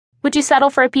Would you settle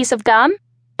for a piece of gum?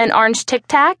 An orange Tic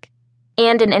Tac?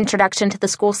 And an introduction to the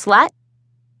school slut?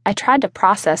 I tried to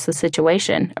process the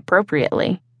situation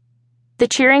appropriately. The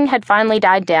cheering had finally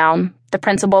died down. The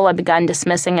principal had begun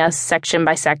dismissing us section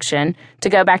by section to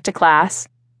go back to class.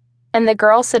 And the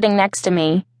girl sitting next to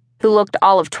me, who looked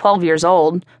all of 12 years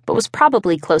old, but was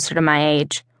probably closer to my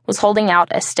age, was holding out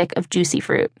a stick of juicy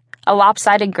fruit, a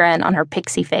lopsided grin on her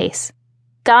pixie face.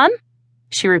 Gum?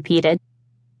 She repeated.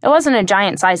 It wasn't a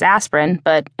giant-sized aspirin,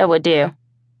 but it would do.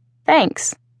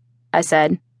 Thanks, I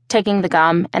said, taking the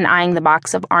gum and eyeing the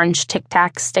box of orange Tic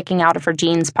Tacs sticking out of her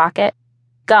jeans pocket.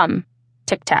 Gum,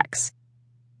 Tic Tacs.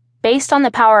 Based on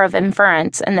the power of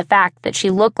inference and the fact that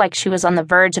she looked like she was on the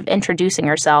verge of introducing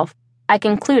herself, I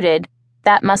concluded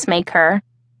that must make her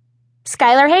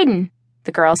Skylar Hayden,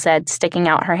 the girl said, sticking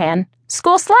out her hand.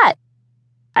 School slut.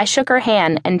 I shook her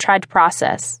hand and tried to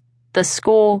process. The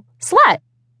school slut,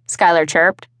 Skylar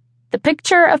chirped. The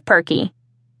picture of Perky.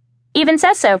 Even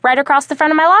says so, right across the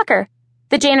front of my locker.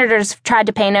 The janitors tried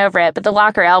to paint over it, but the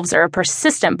locker elves are a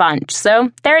persistent bunch,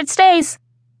 so there it stays.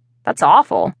 That's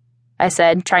awful, I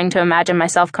said, trying to imagine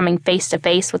myself coming face to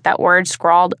face with that word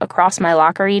scrawled across my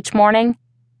locker each morning.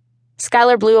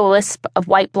 Skylar blew a wisp of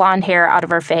white blonde hair out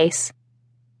of her face.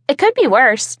 It could be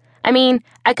worse. I mean,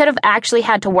 I could have actually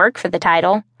had to work for the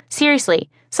title. Seriously,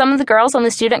 some of the girls on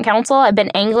the student council had been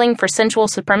angling for sensual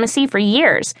supremacy for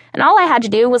years, and all I had to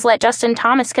do was let Justin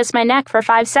Thomas kiss my neck for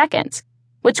 5 seconds,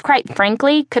 which quite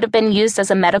frankly could have been used as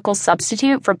a medical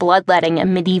substitute for bloodletting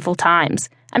in medieval times.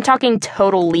 I'm talking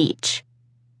total leech.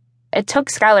 It took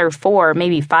Skylar 4,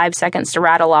 maybe 5 seconds to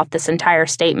rattle off this entire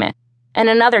statement, and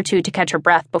another 2 to catch her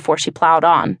breath before she plowed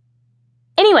on.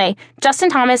 Anyway, Justin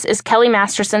Thomas is Kelly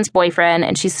Masterson's boyfriend,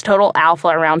 and she's the total alpha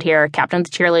around here, captain of the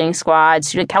cheerleading squad,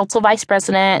 student council vice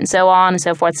president, and so on and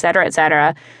so forth, etc.,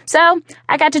 etc. So,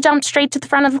 I got to jump straight to the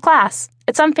front of the class.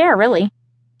 It's unfair, really.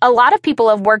 A lot of people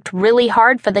have worked really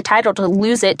hard for the title to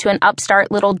lose it to an upstart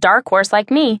little dark horse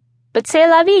like me, but c'est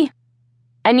la vie.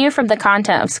 I knew from the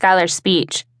content of Skylar's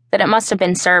speech that it must have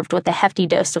been served with a hefty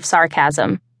dose of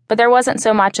sarcasm, but there wasn't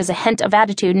so much as a hint of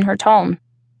attitude in her tone.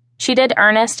 She did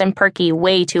Ernest and Perky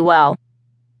way too well,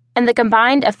 and the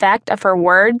combined effect of her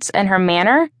words and her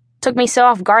manner took me so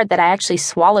off guard that I actually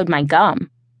swallowed my gum.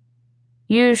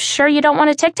 You sure you don't want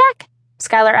a Tic Tac?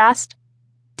 Skylar asked.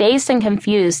 Dazed and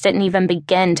confused didn't even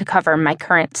begin to cover my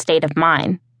current state of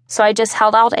mind, so I just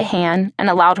held out a hand and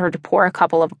allowed her to pour a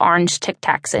couple of orange Tic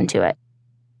Tacs into it.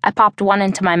 I popped one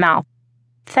into my mouth.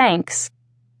 Thanks.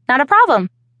 Not a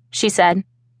problem, she said.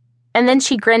 And then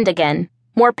she grinned again,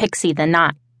 more pixie than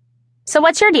not. So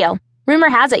what's your deal? Rumor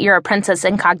has it you're a princess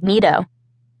incognito.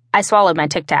 I swallowed my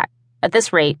Tic Tac. At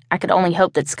this rate, I could only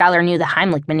hope that Skylar knew the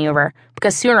Heimlich maneuver,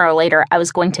 because sooner or later I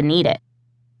was going to need it.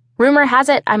 Rumor has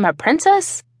it I'm a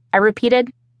princess? I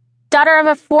repeated. Daughter of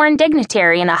a foreign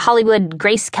dignitary and a Hollywood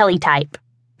Grace Kelly type,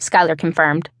 Skylar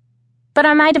confirmed. But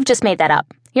I might have just made that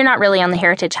up. You're not really on the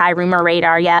Heritage High rumor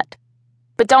radar yet.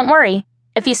 But don't worry,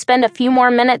 if you spend a few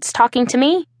more minutes talking to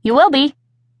me, you will be.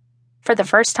 For the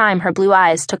first time, her blue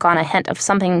eyes took on a hint of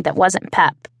something that wasn't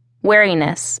pep,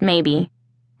 wariness, maybe,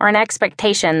 or an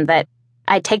expectation that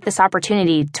I'd take this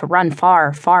opportunity to run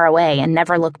far, far away and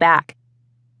never look back.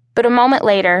 But a moment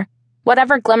later,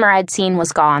 whatever glimmer I'd seen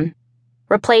was gone,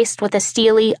 replaced with a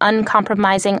steely,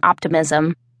 uncompromising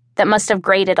optimism that must have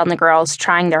grated on the girls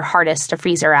trying their hardest to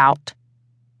freeze her out.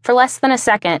 For less than a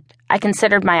second, I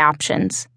considered my options.